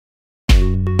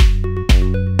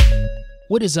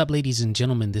What is up, ladies and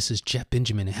gentlemen? This is Jeff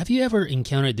Benjamin. Have you ever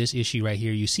encountered this issue right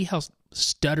here? You see how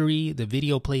stuttery the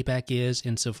video playback is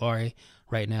in Safari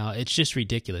right now? It's just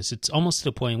ridiculous. It's almost to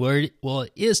the point where, it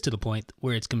is to the point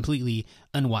where it's completely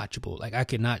unwatchable. Like, I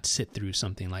could not sit through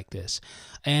something like this.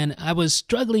 And I was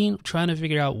struggling trying to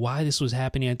figure out why this was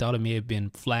happening. I thought it may have been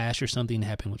Flash or something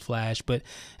happened with Flash. But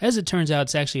as it turns out,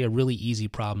 it's actually a really easy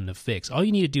problem to fix. All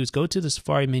you need to do is go to the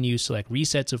Safari menu, select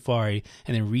Reset Safari,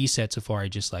 and then reset Safari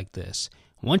just like this.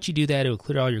 Once you do that, it will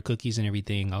clear all your cookies and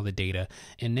everything, all the data.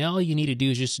 And now all you need to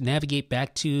do is just navigate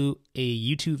back to a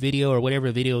YouTube video or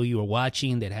whatever video you were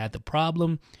watching that had the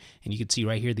problem. And you can see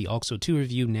right here the AUXO 2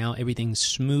 review. Now everything's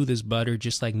smooth as butter,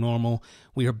 just like normal.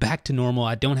 We are back to normal.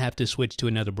 I don't have to switch to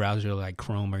another browser like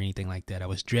Chrome or anything like that. I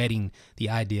was dreading the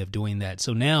idea of doing that.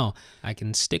 So now I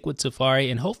can stick with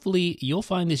Safari, and hopefully you'll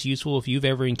find this useful if you've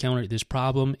ever encountered this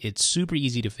problem. It's super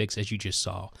easy to fix, as you just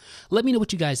saw. Let me know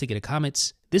what you guys think in the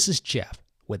comments. This is Jeff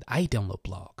with iDownload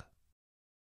Blog.